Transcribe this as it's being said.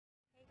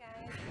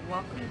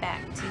welcome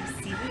back to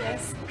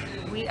CVS.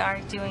 We are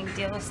doing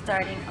deals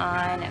starting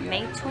on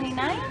May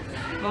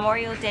 29th,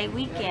 Memorial Day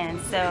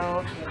weekend.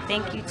 So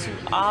thank you to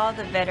all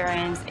the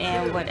veterans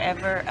in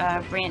whatever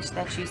branch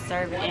that you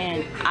serve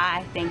in.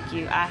 I thank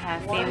you. I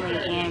have family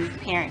and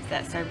parents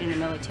that served in the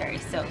military.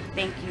 So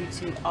thank you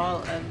to all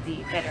of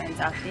the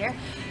veterans out there.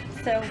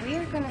 So we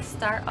are going to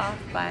start off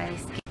by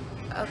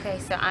okay,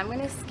 so I'm going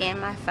to scan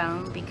my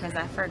phone because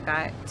I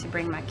forgot to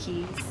bring my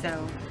keys.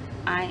 So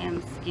I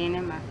am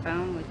scanning my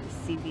phone with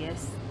the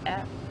CVS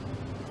app.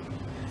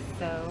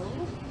 So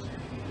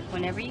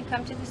whenever you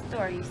come to the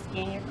store, you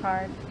scan your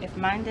card. If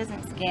mine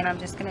doesn't scan, I'm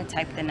just going to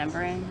type the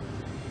number in.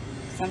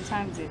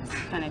 Sometimes it's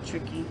kind of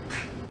tricky.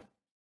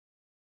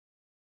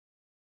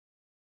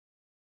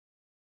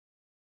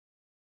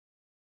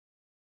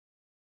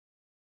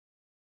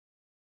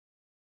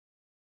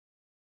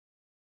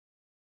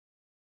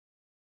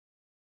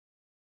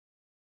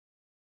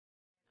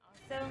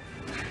 Also,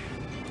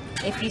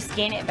 if you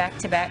scan it back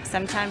to back,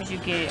 sometimes you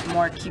get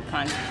more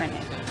coupons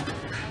printed.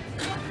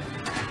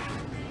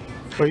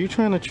 Are you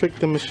trying to trick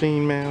the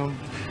machine, ma'am?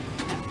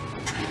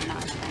 I'm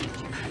not trying to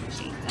trick the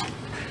machine.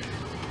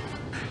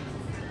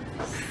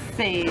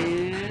 So,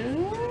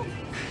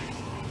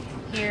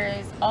 here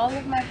is all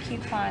of my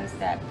coupons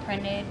that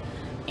printed,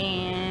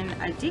 and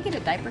I did get a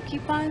diaper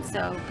coupon,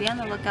 so be on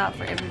the lookout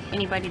for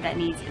anybody that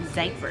needs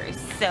diapers.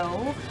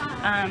 So,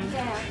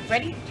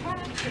 ready?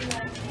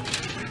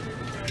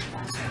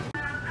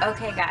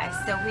 Okay guys,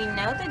 so we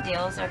know the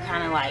deals are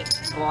kind of like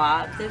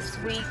blah this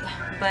week,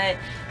 but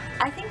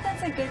I think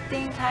that's a good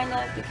thing kind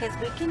of, because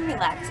we can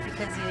relax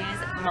because it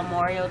is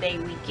Memorial Day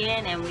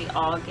weekend and we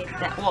all get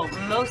that, well,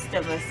 most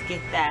of us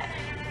get that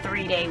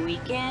 3-day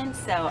weekend.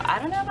 So I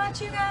don't know about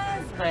you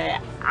guys,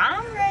 but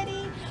I'm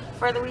ready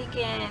for the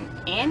weekend,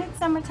 and it's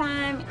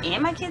summertime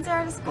and my kids are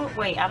out of school.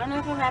 Wait, I don't know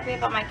if I'm happy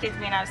about my kids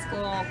being out of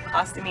school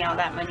costing me all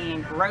that money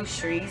in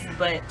groceries,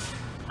 but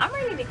I'm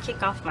ready to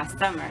kick off my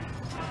summer.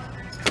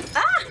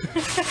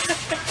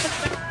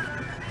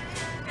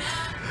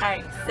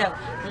 Alright, so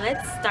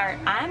let's start.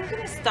 I'm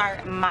going to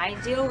start my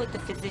deal with the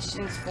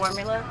Physicians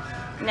Formula.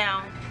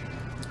 Now,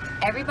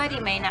 everybody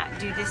may not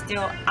do this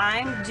deal.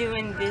 I'm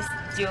doing this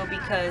deal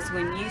because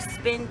when you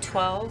spend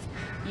 $12,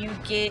 you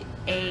get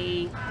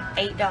a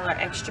 $8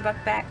 extra buck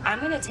back. I'm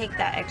going to take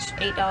that extra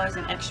 $8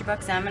 in extra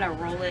bucks and I'm going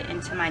to roll it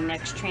into my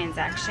next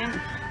transaction.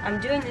 I'm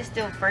doing this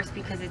deal first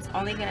because it's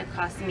only going to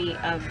cost me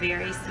a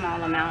very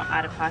small amount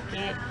out of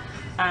pocket.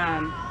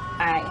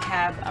 I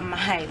have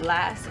my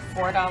last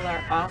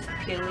 $4 off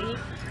peelie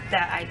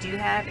that I do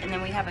have, and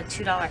then we have a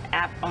 $2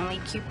 app only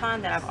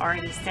coupon that I've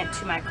already sent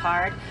to my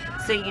card.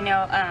 So you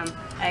know,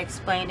 I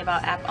explained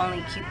about app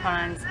only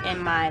coupons in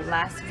my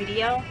last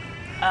video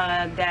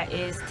that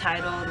is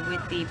titled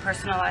with the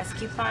personalized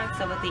coupon.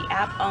 So with the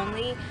app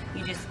only,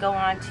 you just go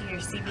on to your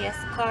CVS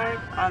card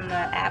on the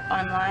app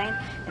online,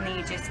 and then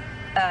you just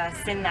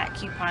send that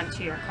coupon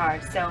to your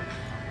card. So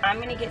I'm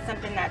going to get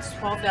something that's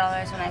 $12.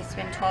 When I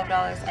spend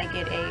 $12, I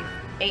get a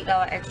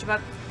 $8 extra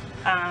buck.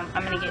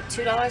 I'm going to get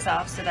 $2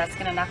 off, so that's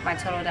going to knock my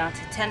total down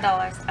to $10.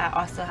 I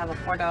also have a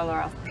 $4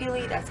 off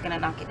peelie. That's going to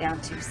knock it down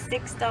to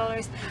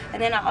 $6.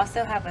 And then I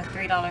also have a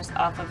 $3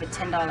 off of a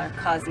 $10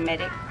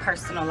 cosmetic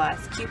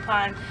personalized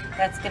coupon.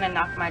 That's going to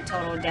knock my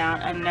total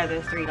down another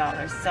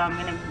 $3. So I'm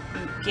going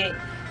to get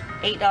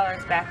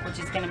 $8 back, which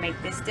is going to make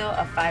this deal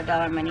a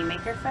 $5 money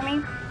maker for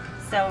me.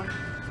 So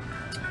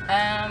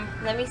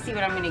let me see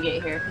what I'm going to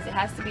get here, because it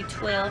has to be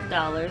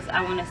 $12.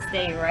 I want to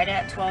stay right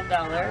at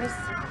 $12,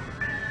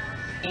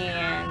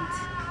 and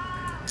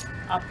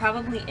I'll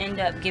probably end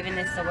up giving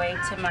this away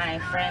to my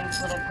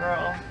friend's little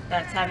girl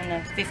that's having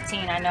a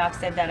 15. I know I've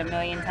said that a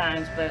million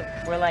times, but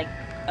we're like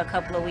a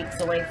couple of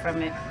weeks away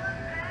from it.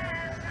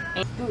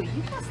 And, ooh,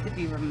 you guys to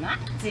be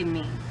reminding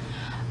me.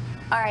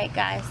 Alright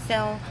guys,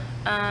 so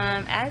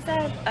as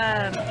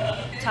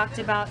I talked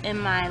about in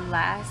my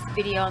last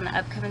video on the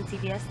upcoming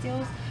CVS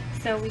deals,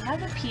 so we have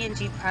the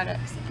P&G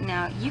products.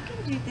 Now you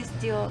can do this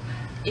deal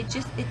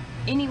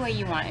any way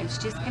you want. It's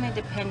just going to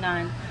depend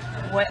on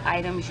what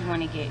items you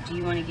want to get. Do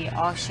you want to get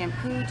all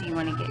shampoo? Do you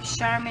want to get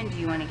Charmin? Do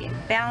you want to get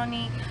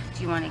Bounty?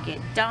 Do you want to get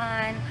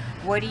Dawn?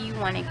 What do you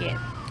want to get?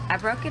 I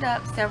broke it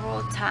up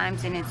several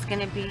times and it's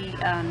going to be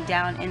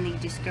down in the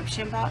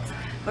description box.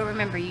 But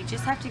remember, you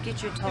just have to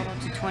get your total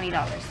to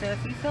 $20. So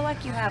if you feel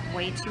like you have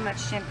way too much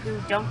shampoo,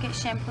 don't get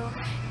shampoo.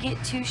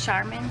 Get 2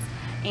 Charmins,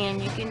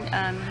 and you can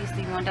use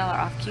the $1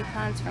 off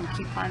coupons from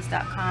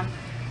coupons.com.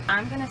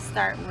 I'm going to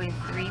start with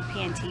 3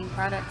 Pantene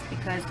products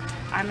because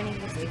I'm going to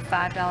use a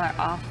 $5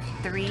 off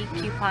 3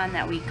 coupon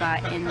that we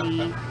got in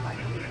the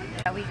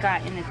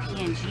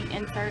P&G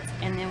inserts,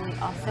 and then we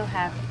also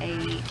have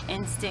a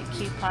instant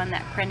coupon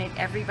that printed.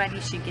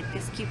 Everybody should get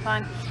this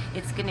coupon.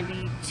 It's going to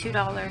be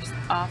 $2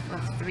 off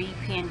of 3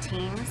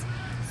 Pantenes.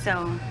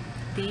 So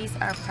these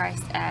are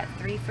priced at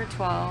 3 for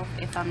 $12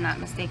 if I'm not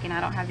mistaken. I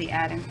don't have the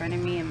ad in front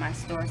of me and my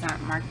stores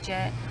aren't marked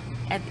yet.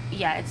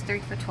 Yeah, it's 3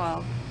 for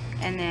 $12,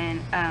 and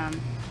then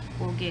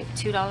we'll get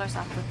 $2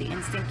 off with the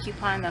instant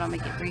coupon. That'll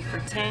make it 3 for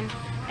 $10.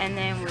 And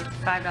then with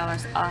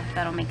 $5 off,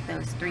 that'll make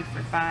those 3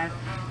 for $5.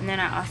 And then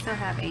I also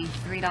have a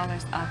 $3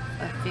 off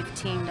a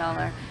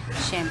 $15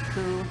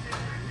 shampoo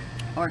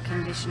or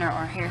conditioner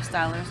or hair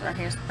stylers or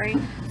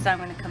hairspray. So I'm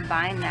going to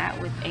combine that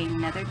with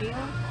another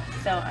deal.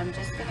 So I'm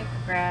just going to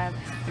grab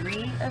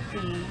 3 of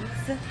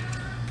these.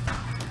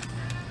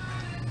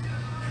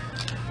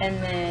 And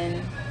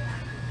then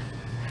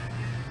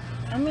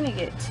I'm going to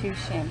get 2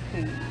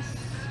 shampoos.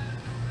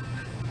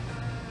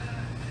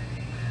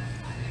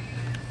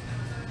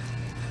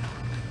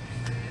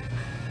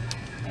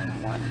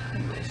 And 1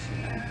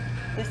 conditioner.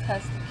 This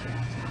has the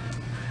keratin.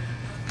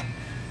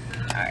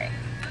 Alright.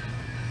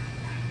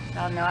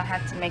 Y'all know I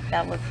have to make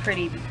that look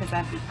pretty because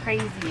I'd be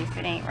crazy if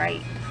it ain't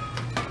right.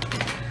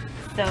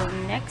 So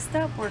next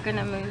up, we're going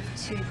to move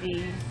to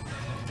the...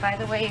 By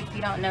the way, if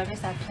you don't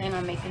notice, I plan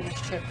on making this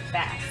trip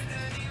fast.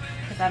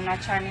 Because I'm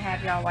not trying to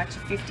have y'all watch a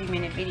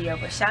 50-minute video.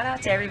 But shout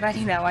out to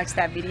everybody that watched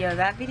that video.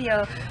 That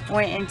video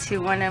went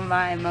into one of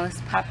my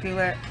most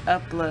popular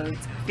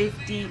uploads.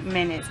 50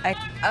 minutes.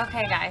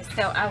 Okay guys,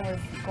 so I was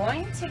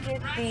going to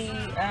get the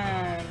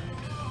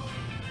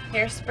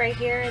hairspray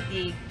here,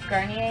 the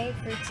Garnier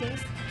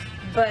Fructis.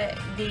 But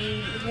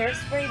the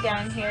hairspray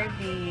down here,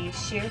 the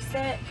sheer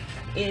set,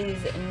 is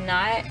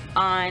not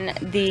on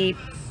the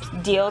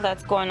deal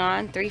that's going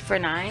on, 3 for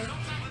 $9.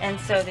 And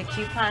so the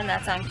coupon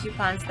that's on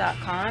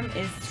coupons.com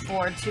is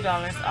for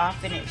 $2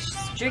 off, and it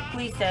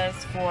strictly says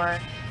for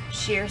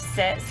sheer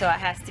set, so it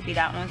has to be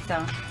that one.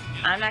 So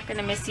I'm not going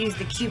to misuse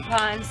the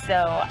coupon,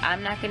 so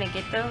I'm not going to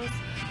get those.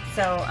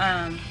 So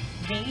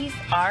these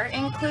are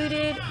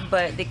included,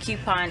 but the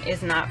coupon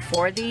is not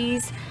for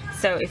these.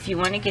 So if you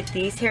want to get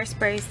these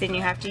hairsprays, then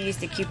you have to use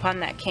the coupon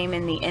that came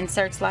in the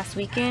inserts last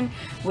weekend,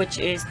 which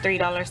is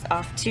 $3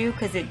 off too,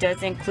 because it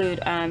does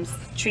include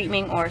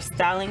treatment or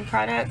styling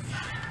product.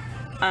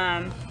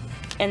 And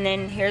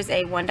then here's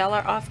a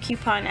 $1 off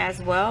coupon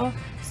as well.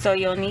 So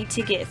you'll need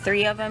to get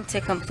 3 of them to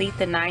complete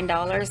the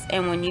 $9,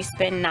 and when you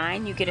spend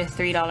 $9, you get a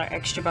 $3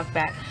 extra buck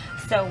back.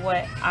 So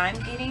what I'm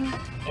getting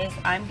is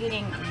I'm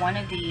getting 1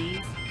 of these,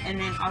 and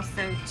then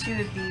also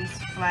 2 of these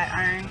flat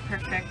iron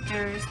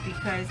perfectors,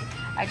 because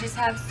I just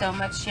have so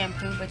much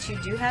shampoo. But you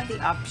do have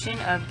the option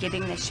of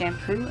getting the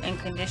shampoo and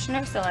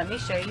conditioner. So let me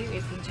show you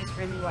if you just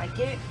really like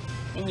it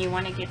and you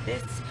want to get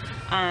this.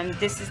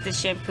 This is the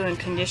shampoo and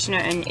conditioner,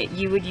 and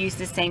you would use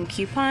the same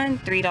coupon,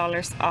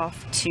 $3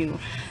 off too.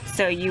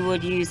 So you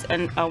would use a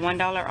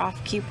 $1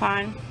 off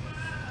coupon.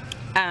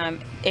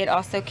 It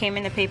also came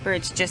in the paper.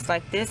 It's just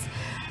like this.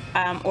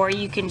 Or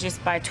you can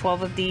just buy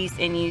 12 of these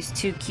and use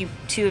 2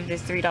 of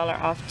this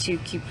 $3 off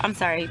I'm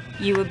sorry,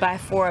 you would buy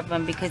 4 of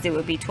them because it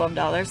would be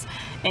 $12,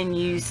 and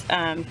use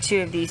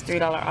 2 of these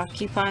 $3 off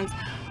coupons,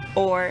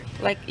 or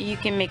like you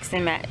can mix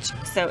and match.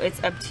 So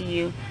it's up to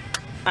you.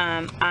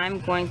 I'm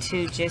going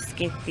to just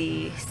get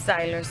the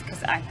stylers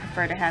because I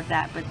prefer to have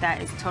that, but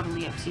that is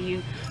totally up to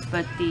you.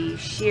 But the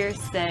sheer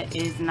set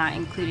is not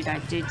included. I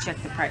did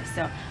check the price.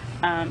 So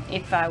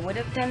if I would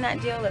have done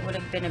that deal, it would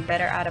have been a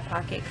better out of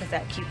pocket because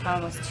that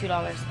coupon was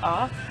 $2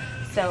 off.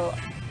 So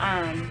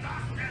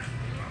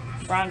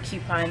wrong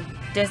coupon.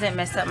 Doesn't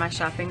mess up my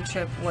shopping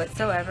trip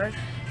whatsoever.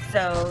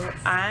 So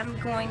I'm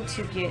going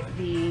to get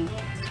the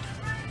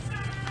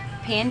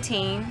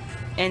Pantene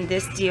in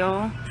this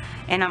deal,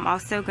 and I'm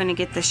also going to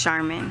get the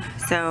Charmin.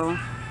 So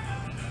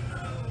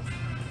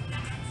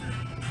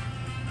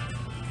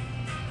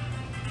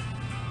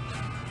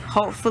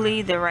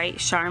hopefully the right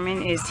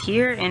Charmin is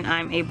here and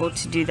I'm able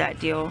to do that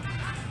deal.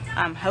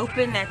 I'm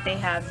hoping that they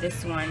have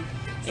this one.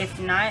 If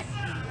not,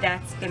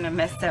 that's gonna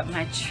mess up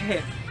my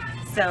trip.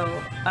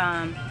 So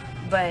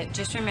but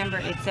just remember,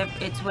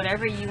 it's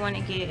whatever you want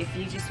to get. If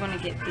you just want to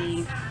get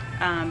the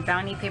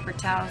Bounty paper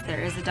towels,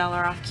 there is a $1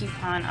 off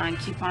coupon on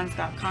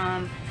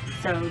coupons.com.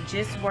 So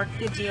just work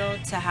the deal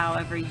to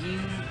however you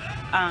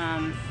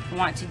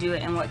want to do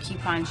it and what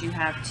coupons you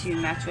have to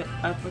match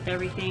up with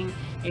everything.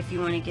 If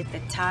you want to get the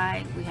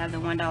tie, we have the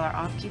 $1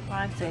 off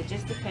coupon. So it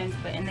just depends,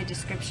 but in the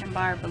description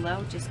bar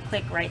below, just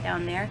click right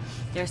down there.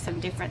 There's some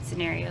different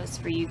scenarios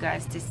for you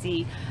guys to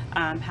see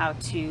how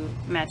to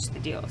match the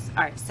deals.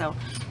 Alright, so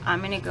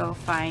I'm gonna go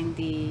find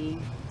the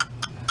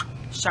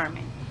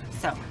Charmin.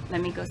 So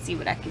let me go see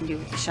what I can do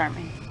with the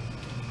Charmin.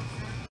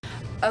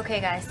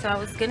 Okay guys, so I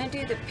was gonna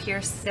do the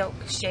Pure Silk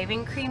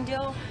shaving cream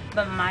deal,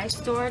 but my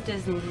store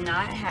does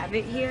not have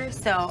it here,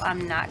 so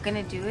I'm not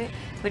gonna do it.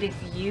 But if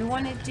you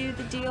want to do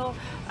the deal,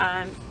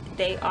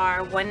 they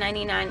are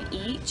 $1.99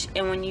 each,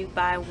 and when you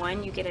buy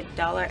one, you get a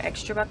 $1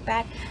 extra buck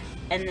back.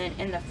 And then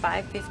in the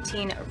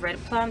 515 Red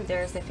Plum,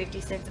 there's a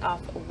 50 cents off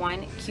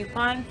one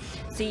coupon.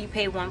 So you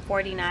pay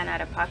 $1.49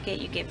 out of pocket,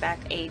 you get back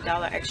a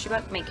 $1 extra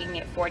buck, making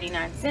it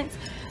 49 cents.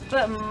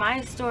 But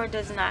my store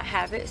does not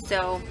have it,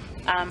 so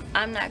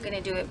I'm not going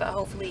to do it, but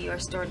hopefully your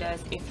store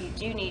does. If you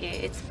do need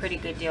it, it's a pretty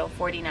good deal,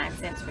 49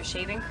 cents for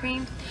shaving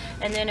cream.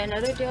 And then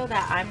another deal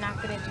that I'm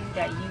not going to do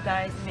that you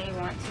guys may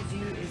want to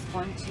do is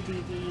going to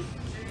be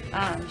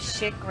the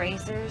Chic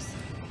razors.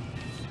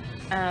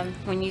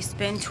 When you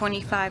spend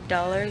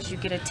 $25, you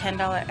get a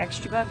 $10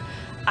 extra buck.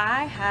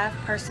 I have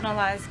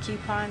personalized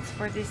coupons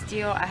for this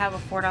deal. I have a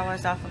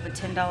 $4 off of a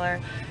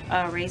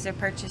 $10 razor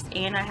purchase,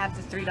 and I have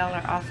the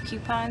 $3 off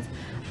coupons.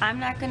 I'm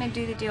not going to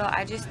do the deal.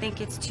 I just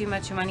think it's too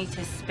much money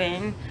to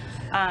spend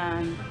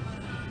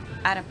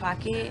out of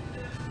pocket,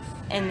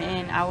 and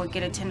then I would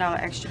get a $10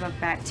 extra buck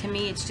back. To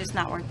me, it's just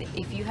not worth it.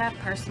 If you have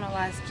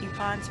personalized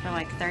coupons for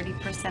like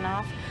 30%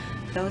 off,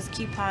 those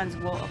coupons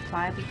will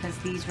apply because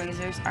these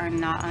razors are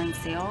not on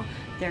sale.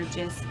 They're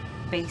just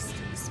based,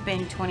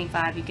 spend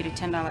 $25, you get a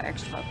 $10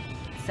 extra buck.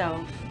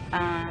 So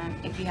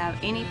if you have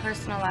any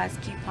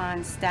personalized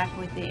coupons, stack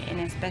with it, and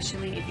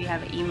especially if you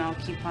have an email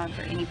coupon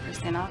for any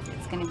 % off,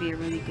 it's going to be a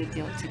really good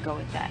deal to go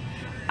with that.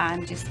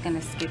 I'm just going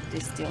to skip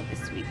this deal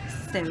this week.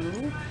 So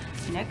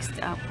next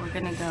up, we're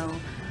going to go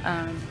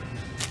I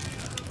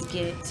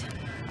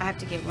have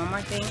to get one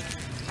more thing.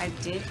 I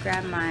did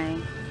grab my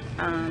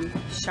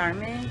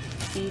Charmin.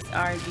 These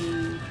are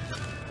the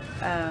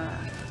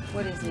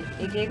what is it?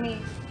 It gave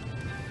me,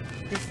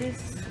 this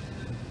is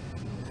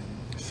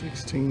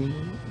 16.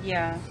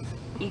 Yeah,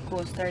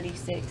 equals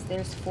 36.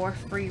 There's 4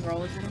 free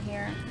rolls in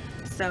here.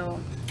 So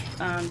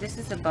this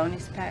is a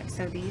bonus pack.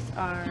 So these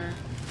are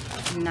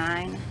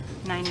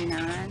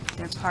 $9.99.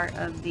 They're part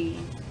of the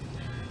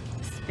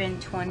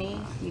spend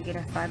 20, you get a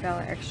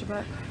 $5 extra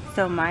buck.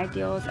 So my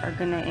deals are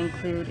going to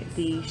include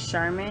the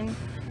Charmin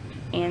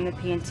and the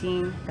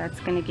Pantene. That's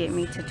going to get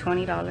me to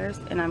 $20,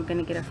 and I'm going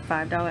to get a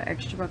 $5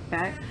 extra buck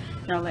back.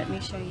 Now let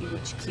me show you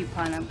which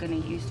coupon I'm going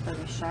to use for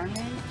the Charmin.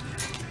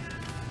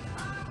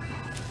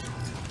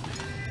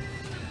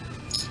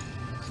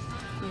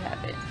 You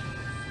have it.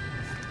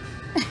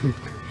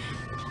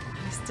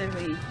 Mr.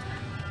 Lee.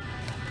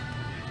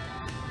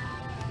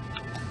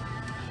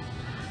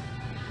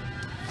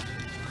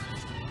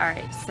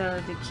 Alright,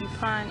 so the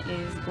coupon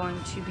is going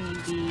to be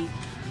the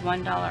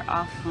 $1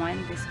 off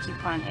one. This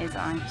coupon is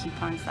on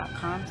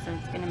coupons.com, so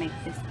it's going to make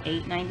this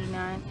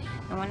 $8.99.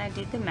 And when I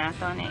did the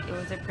math on it, it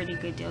was a pretty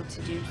good deal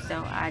to do,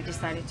 so I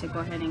decided to go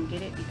ahead and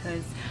get it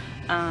because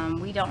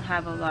we don't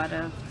have a lot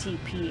of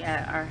TP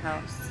at our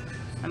house.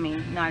 I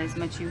mean, not as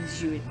much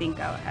as you would think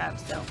I would have,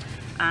 so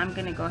I'm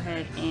going to go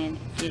ahead and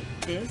get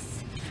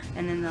this.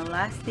 And then the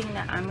last thing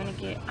that I'm going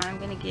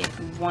to get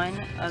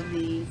one of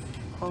the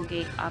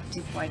Colgate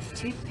Optic White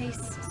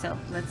toothpaste. So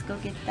let's go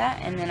get that,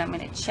 and then I'm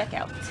going to check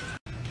out.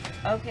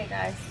 Okay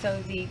guys,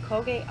 so the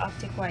Colgate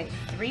Optic White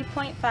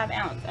 3.5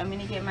 ounce, I'm going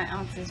to get my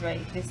ounces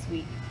right this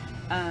week.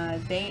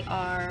 They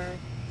are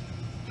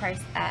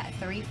priced at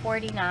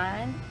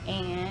 $3.49,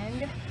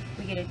 and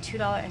we get a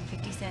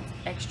 $2.50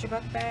 extra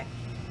buck back.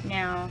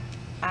 Now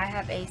I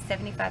have a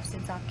 75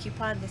 cents off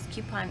coupon. This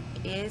coupon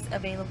is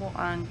available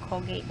on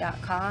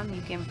Colgate.com.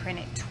 You can print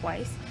it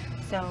twice.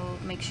 So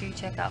make sure you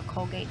check out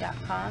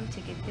Colgate.com to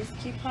get this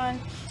coupon.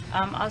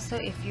 Also,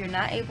 if you're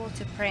not able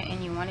to print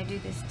and you want to do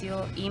this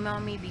deal, email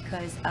me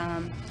because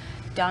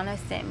Donna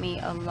sent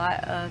me a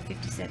lot of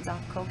 50 cents off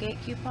Colgate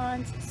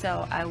coupons.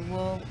 So I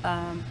will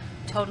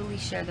totally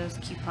share those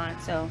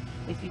coupons. So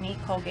if you need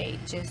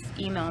Colgate, just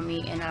email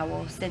me and I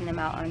will send them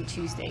out on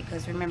Tuesday,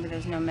 because remember,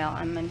 there's no mail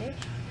on Monday.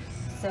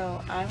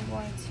 So I'm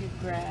going to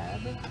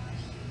grab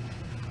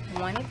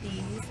one of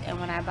these, and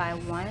when I buy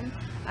one,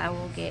 I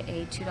will get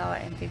a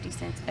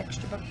 $2.50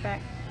 extra buck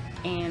back,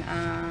 and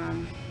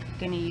I'm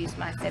gonna use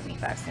my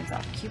 75 cents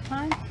off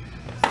coupon.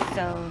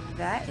 So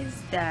that is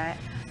that.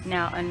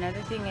 Now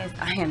another thing is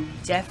I am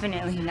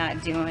definitely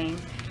not doing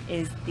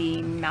is the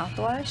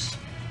mouthwash.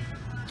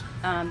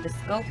 The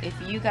scope, if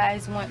you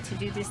guys want to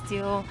do this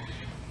deal,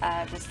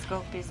 the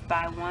scope is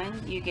buy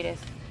one, you get a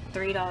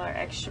 $3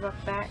 extra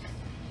buck back,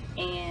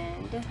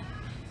 and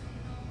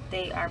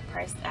they are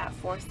priced at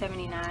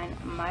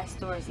 $4.79. My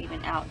store is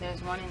even out.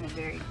 There's one in the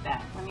very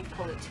back. Let me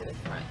pull it to the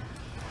front.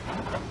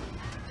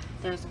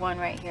 There's one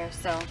right here.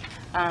 So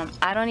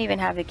I don't even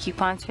have the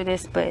coupons for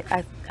this, but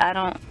I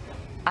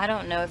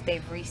don't know if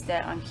they've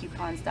reset on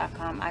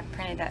coupons.com. I've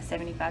printed that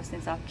 75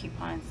 cents off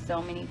coupon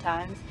so many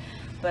times,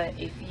 but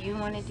if you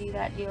want to do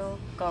that deal,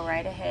 go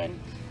right ahead.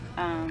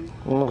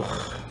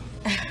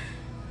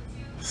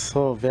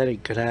 So very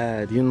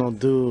glad do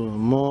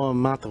more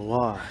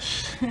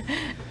mouthwash.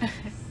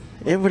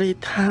 Every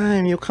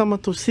time you come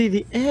to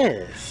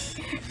CVS,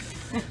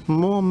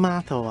 more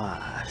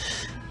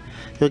mouthwash.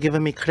 You're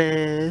giving me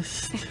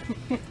Crest,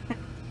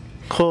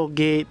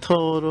 Colgate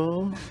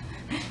Total.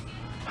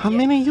 How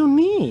many you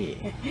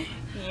need?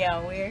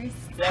 Yeah, we're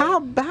so... How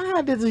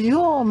bad is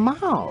your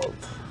mouth?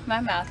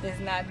 My mouth is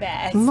not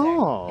bad.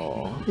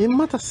 No, it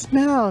must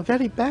smell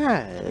very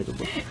bad.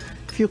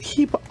 If you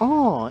keep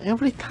on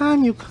every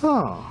time you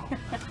come,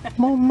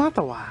 more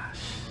mouthwash.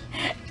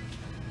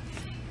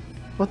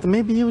 But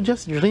maybe you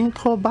just drink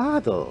whole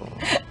bottle.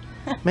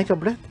 Make a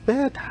breath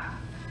better.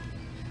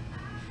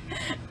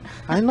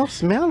 I know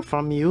smell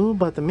from you,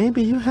 but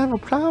maybe you have a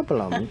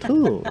problem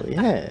too.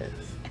 Yes.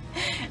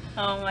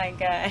 Oh my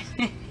God.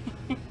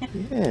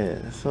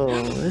 Yeah, so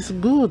it's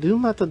good. You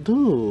must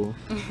do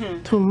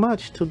too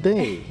much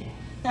today.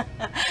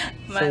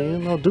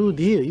 So do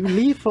deal. You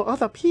leave for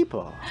other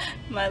people.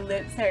 My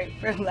lips hurt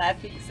from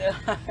laughing so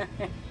hard.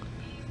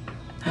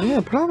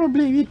 Yeah,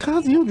 probably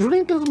because you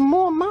drink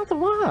more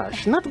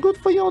mouthwash. Not good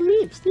for your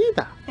lips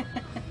either.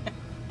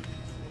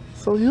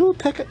 So you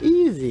take it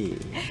easy.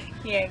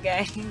 Yeah,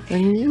 guys.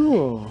 And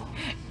you.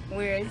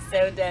 We're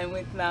so done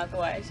with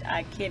mouthwash.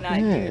 I cannot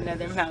do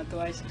another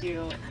mouthwash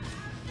deal.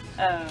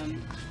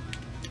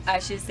 I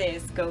should say a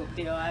scope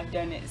deal. I've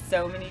done it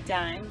so many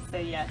times. So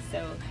yeah,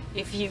 so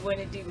if you want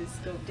to do the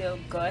scope deal,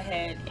 go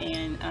ahead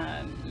and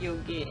you'll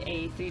get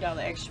a $3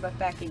 extra buck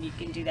back, and you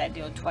can do that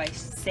deal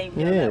twice. Same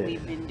deal that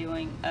we've been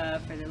doing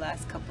for the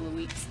last couple of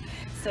weeks.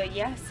 So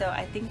yeah, so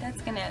I think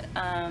that's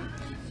gonna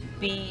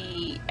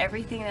be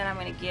everything that I'm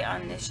gonna get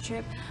on this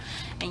trip.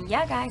 And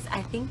yeah, guys,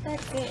 I think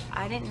that's it.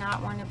 I did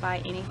not want to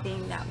buy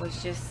anything that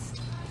was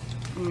just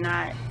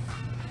not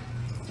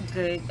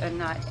good or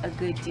not a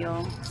good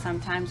deal.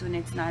 Sometimes when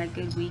it's not a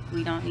good week,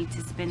 we don't need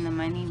to spend the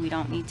money. We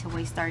don't need to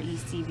waste our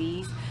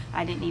ECB'S.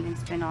 I didn't even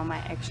spend all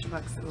my extra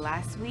bucks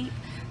last week,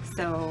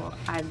 so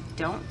I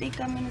don't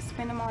think I'm going to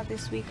spend them all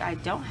this week. I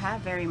don't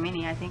have very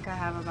many. I think I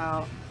have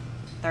about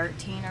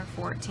 $13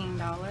 or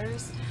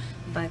 $14,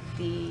 but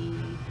the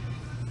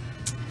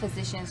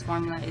Physicians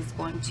Formula is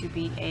going to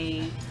be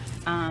a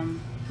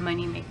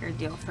money maker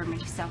deal for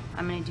me. So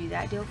I'm going to do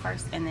that deal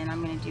first, and then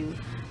I'm going to do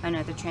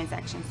another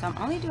transaction. So I'm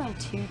only doing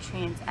 2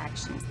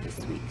 transactions this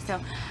week. So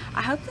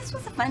I hope this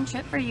was a fun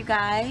trip for you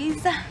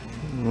guys.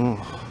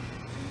 No,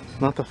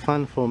 not a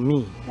fun for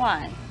me.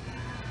 Why?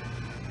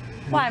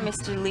 Why,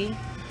 Mr. Lee?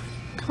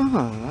 Come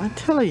on, I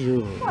tell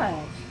you. What?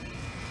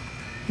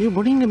 You're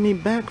bringing me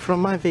back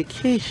from my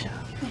vacation.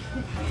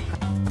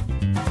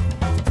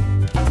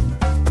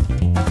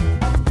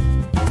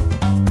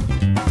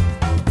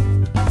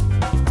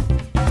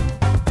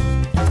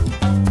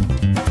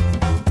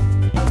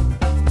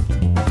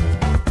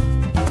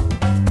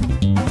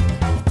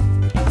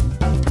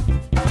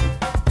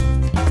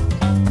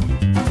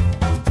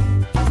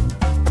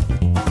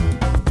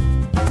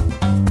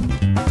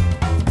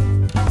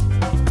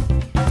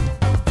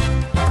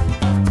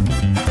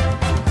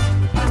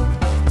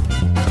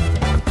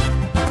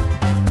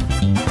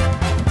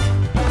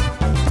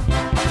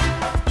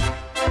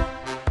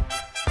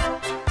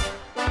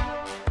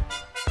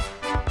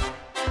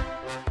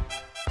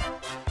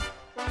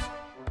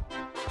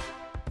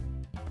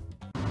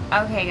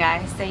 Okay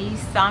guys, so you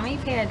saw me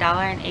pay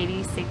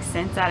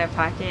 $1.86 out of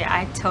pocket.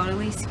 I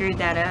totally screwed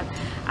that up.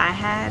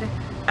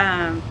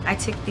 I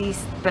took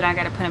these, but I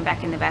gotta put them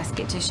back in the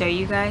basket to show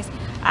you guys.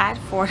 I had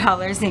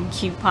 $4 in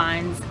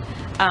coupons.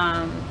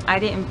 I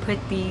didn't put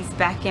these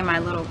back in my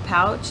little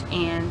pouch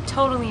and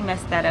totally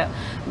messed that up,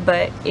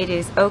 but it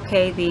is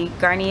okay. The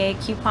Garnier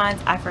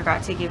coupons, I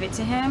forgot to give it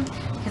to him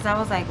because I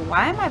was like,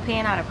 why am I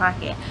paying out of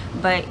pocket?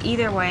 But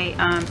either way,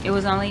 it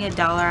was only $1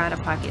 out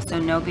of pocket, so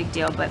no big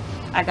deal. But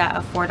I got a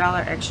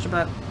 $4 extra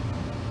buck.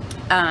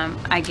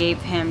 I gave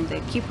him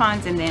the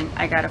coupons, and then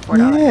I got a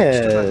 $4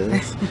 extra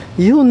buck.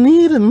 You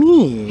need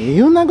me.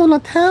 You're not gonna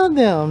tell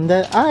them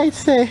that I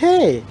say,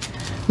 hey,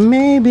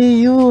 maybe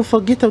you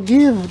forget to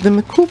give them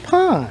a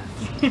coupon.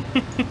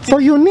 So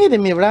you need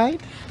me, right?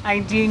 I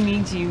do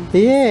need you.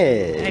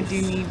 Yes. I do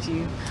need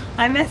you.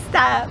 I messed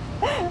up.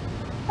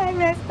 I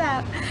messed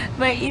up.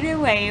 But either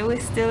way, it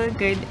was still a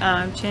good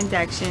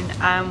transaction.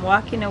 I'm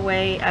walking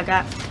away. I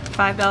got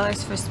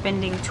 $5 for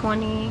spending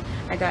 $20.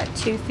 I got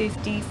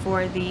 $2.50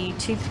 for the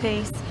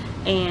toothpaste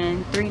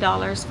and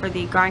 $3 for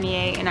the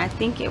Garnier, and I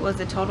think it was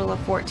a total of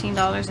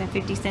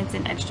 $14.50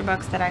 in extra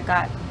bucks that I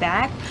got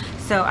back.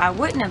 So I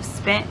wouldn't have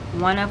spent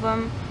one of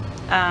them.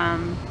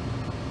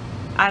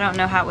 I don't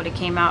know how it would have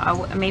came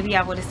out. Maybe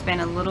I would have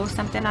spent a little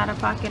something out of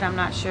pocket. I'm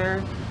not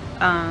sure,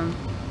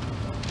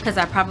 because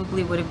I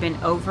probably would have been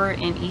over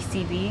in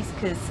ECB'S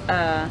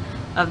because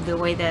of the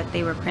way that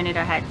they were printed.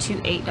 I had 2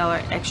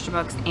 $8 extra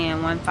bucks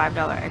and 1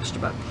 $5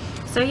 extra buck.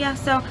 So yeah,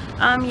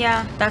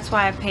 yeah, that's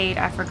why I paid.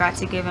 I forgot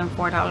to give him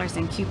 $4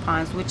 in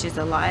coupons, which is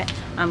a lot.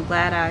 I'm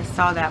glad I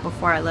saw that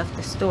before I left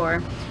the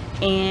store.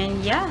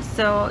 And yeah,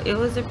 so it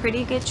was a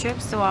pretty good trip.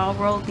 So I'll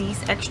roll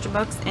these extra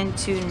bucks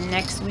into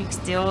next week's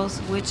deals,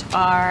 which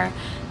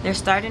they're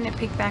starting to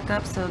pick back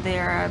up, so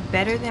they're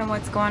better than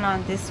what's going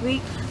on this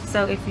week.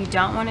 So if you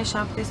don't want to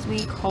shop this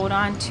week, hold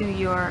on to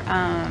your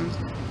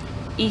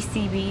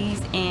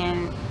ECB'S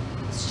and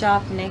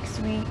shop next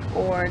week,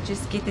 or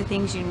just get the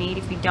things you need.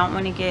 If you don't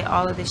want to get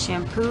all of the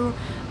shampoo,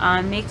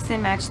 mix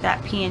and match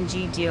that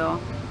P&G deal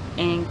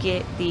and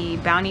get the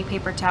Bounty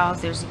paper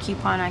towels. There's a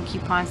coupon on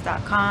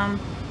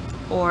coupons.com,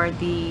 or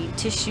the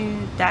tissue,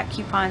 that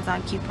coupon's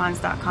on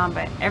coupons.com,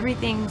 but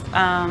everything's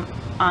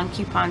on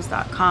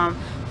coupons.com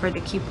for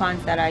the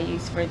coupons that I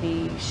use for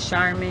the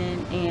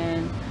Charmin,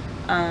 and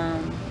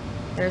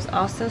there's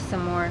also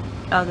some more.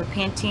 Oh, the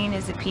Pantene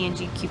is a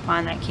P&G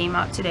coupon that came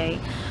out today.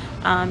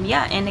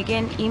 Yeah, and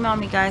again, email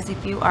me guys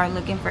if you are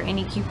looking for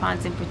any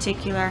coupons in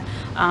particular.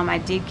 I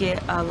did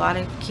get a lot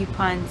of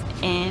coupons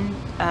in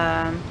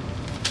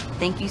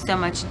Thank you so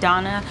much,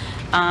 Donna.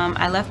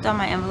 I left all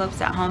my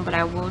envelopes at home, but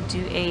I will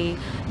do a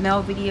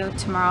mail video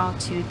tomorrow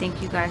to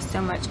thank you guys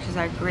so much, because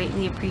I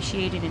greatly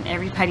appreciate it, and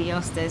everybody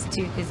else does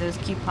too, because those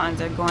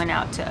coupons are going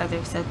out to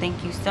others. So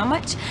thank you so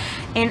much.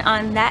 And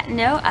on that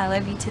note, I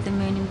love you to the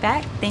moon and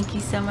back. Thank you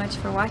so much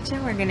for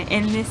watching. We're going to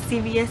end this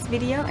CVS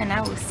video, and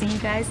I will see you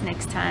guys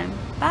next time.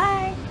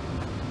 Bye.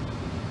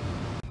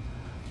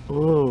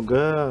 Oh,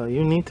 girl,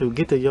 you need to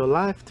get your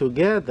life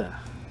together.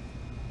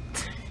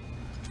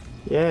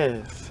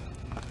 Yes.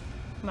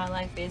 My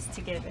life is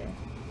together.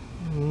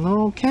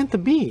 No,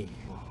 can't be.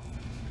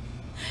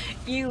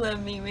 You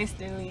love me,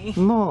 Mr. Lee.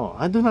 No,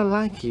 I do not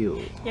like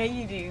you. Yeah,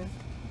 you do.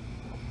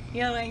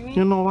 You don't like me?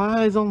 You know, while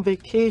I was on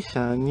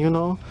vacation, you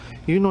know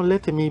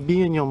letting me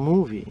be in your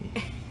movie.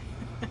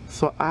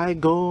 So I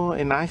go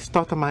and I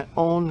start my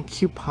own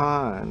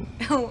coupon.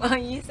 Oh,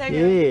 you started?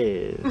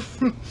 Yes.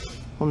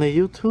 On the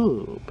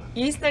YouTube.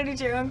 You started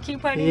your own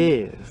coupon?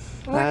 Yes.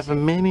 I have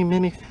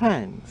many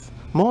fans.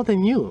 More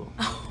than you.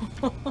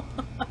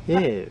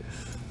 Yes.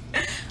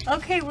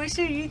 Okay, what's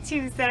your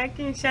YouTube so I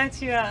can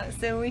shout you out,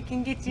 so we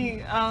can get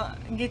you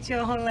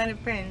a whole lot of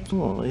friends?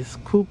 Oh, it's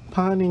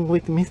couponing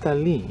with Mr.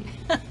 Lee.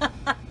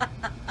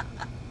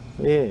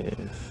 Yes.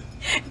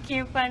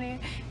 Couponing.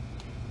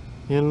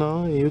 You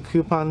know, you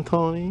coupon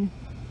Toni,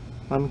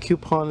 I'm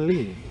coupon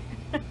Lee.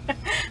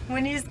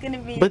 When is it gonna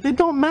be? But it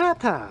don't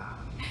matter.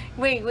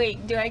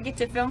 Wait, do I get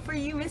to film for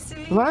you, Mr.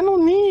 Lee? No, I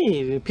don't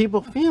need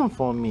people film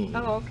for me.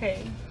 Oh,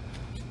 okay.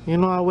 You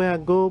know, I wear a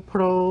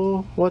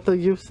GoPro, what do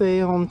you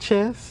say, on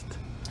chest?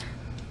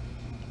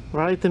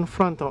 Right in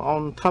front,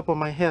 on top of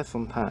my head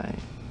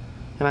sometimes.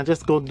 And I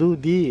just go do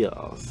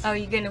deals. Oh,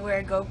 you gonna wear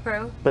a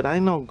GoPro? But I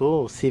don't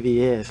go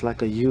CVS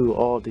like you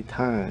all the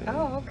time.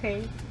 Oh,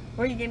 okay.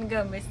 Where you gonna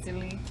go, Mr.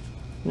 Lee?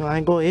 You know, I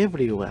go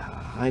everywhere.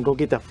 I go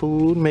get the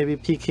food, maybe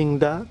Peking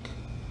duck.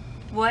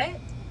 What?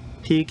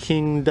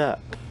 Peking duck.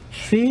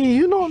 See,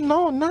 you don't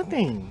know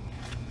nothing.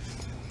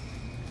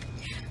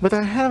 But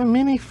I have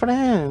many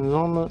friends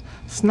on the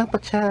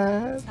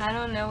Snapchat, I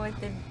don't know what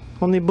the...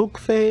 on the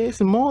Bookface,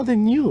 more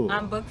than you.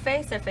 On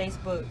Bookface or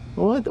Facebook?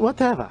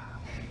 Whatever.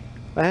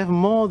 I have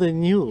more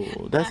than you.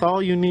 That's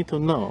all you need to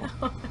know.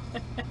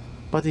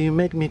 But you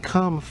make me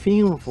come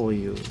film for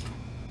you.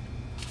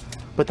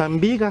 But I'm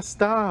bigger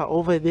star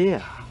over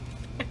there.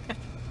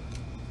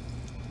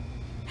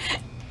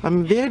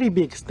 I'm very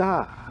big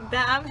star.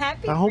 I'm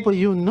happy I hope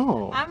you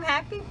know. I'm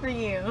happy for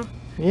you.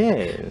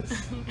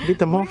 Yes.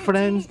 Get more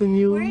friends than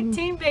you. We're a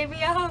team, baby.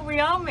 I hope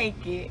we all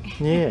make it.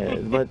 Yes,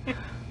 but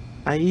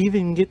I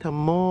even get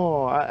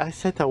more. I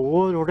set a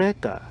world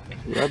record.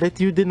 I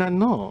bet you did not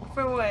know.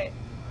 For what?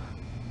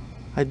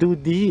 I do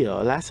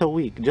deal last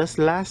week. Just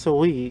last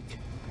week,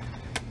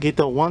 get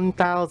a $1,000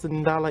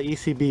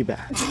 ECB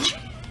bag.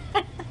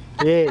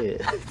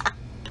 Yes.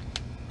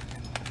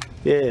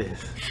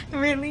 Yes.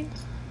 Really?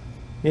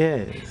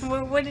 Yes.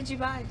 What did you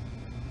buy?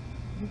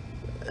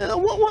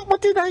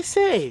 What did I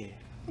say?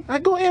 I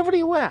go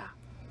everywhere.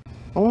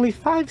 Only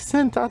 5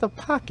 cents out of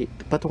pocket,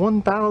 but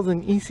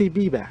 1,000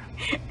 ECB back.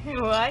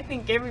 Well, I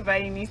think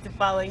everybody needs to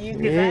follow you,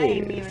 because I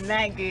ain't even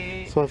that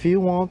good. So if you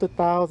want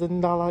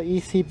 $1,000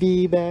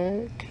 ECB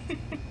back,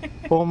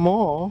 or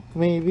more,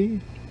 maybe,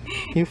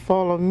 you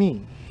follow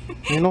me.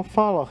 You don't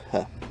follow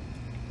her.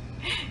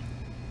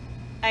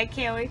 I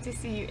can't wait to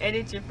see you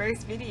edit your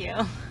first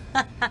video.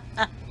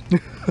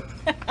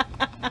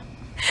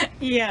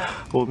 Yeah.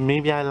 Well,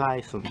 maybe I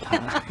lie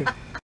sometimes.